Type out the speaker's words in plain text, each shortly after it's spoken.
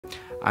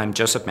I'm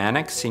Joseph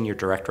Manick, Senior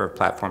Director of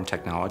Platform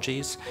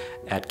Technologies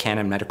at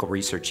Canon Medical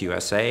Research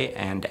USA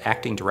and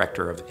Acting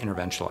Director of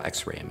Interventional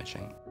X-ray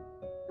Imaging.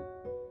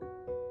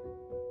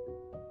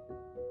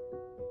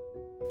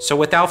 So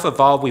with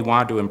aEvolve, we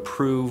wanted to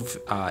improve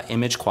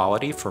image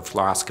quality for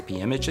fluoroscopy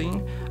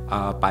imaging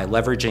by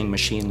leveraging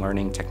machine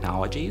learning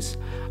technologies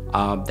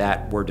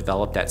that were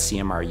developed at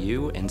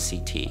CMRU and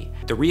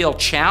CT. The real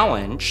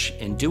challenge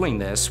in doing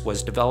this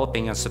was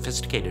developing a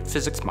sophisticated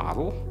physics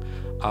model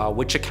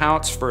which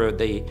accounts for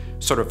the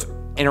sort of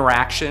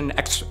interaction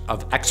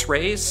of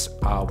X-rays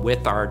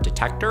with our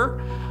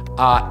detector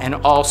and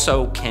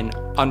also can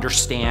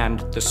understand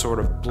the sort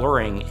of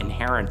blurring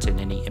inherent in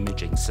any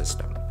imaging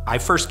system. I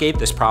first gave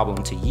this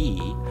problem to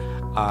Yi.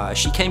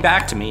 She came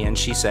back to me and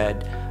she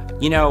said,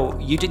 you know,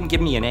 you didn't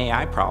give me an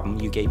AI problem,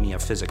 you gave me a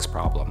physics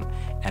problem.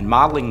 And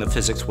modeling the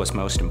physics was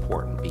most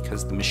important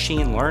because the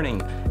machine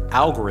learning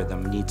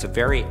algorithm needs a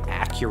very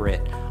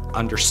accurate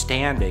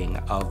understanding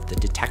of the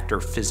detector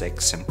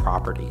physics and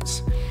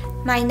properties.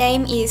 My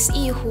name is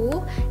Yi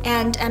Hu,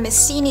 and I'm a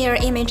senior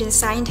imaging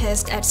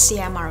scientist at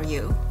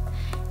CMRU.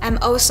 I'm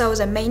also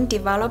the main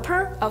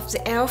developer of the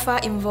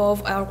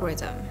αEvolve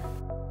algorithm.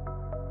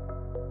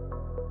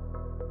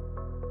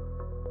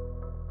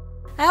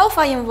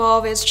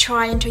 αEvolve is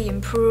trying to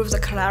improve the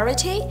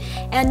clarity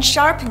and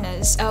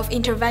sharpness of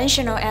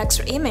interventional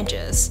X-ray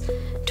images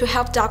to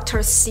help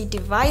doctors see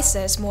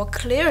devices more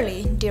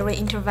clearly during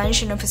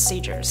interventional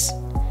procedures.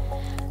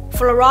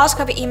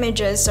 Fluoroscopy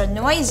images are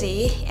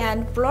noisy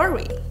and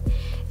blurry.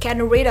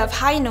 Getting rid of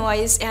high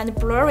noise and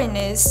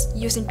blurriness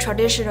using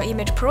traditional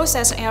image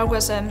processing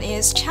algorithm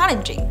is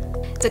challenging.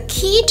 The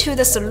key to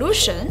the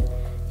solution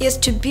is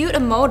to build a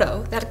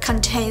model that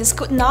contains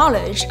good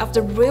knowledge of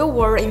the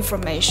real-world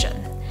information.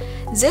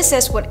 This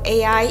is what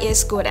AI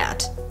is good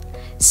at.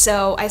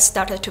 So I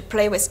started to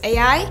play with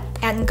AI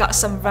and got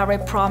some very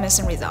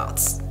promising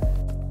results.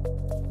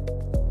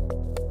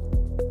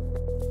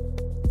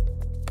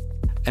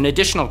 An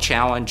additional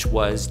challenge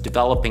was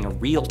developing a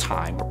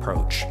real-time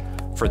approach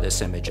for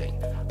this imaging.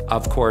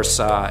 Of course,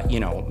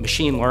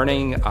 machine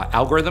learning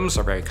algorithms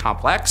are very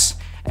complex,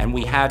 and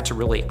we had to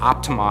really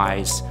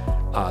optimize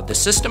the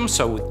system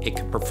so it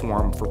could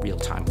perform for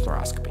real-time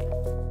fluoroscopy.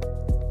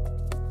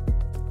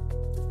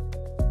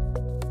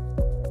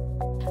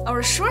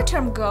 Our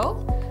short-term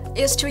goal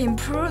is to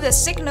improve the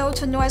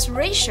signal-to-noise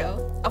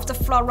ratio of the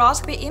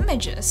fluoroscopy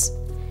images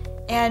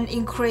and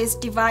increase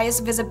device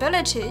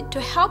visibility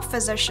to help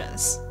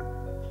physicians.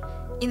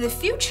 In the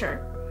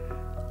future,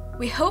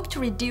 we hope to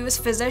reduce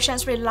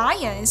physicians'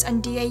 reliance on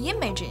DA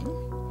imaging,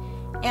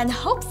 and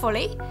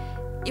hopefully,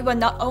 it will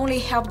not only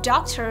help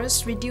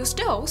doctors reduce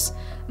dose,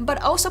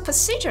 but also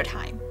procedure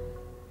time.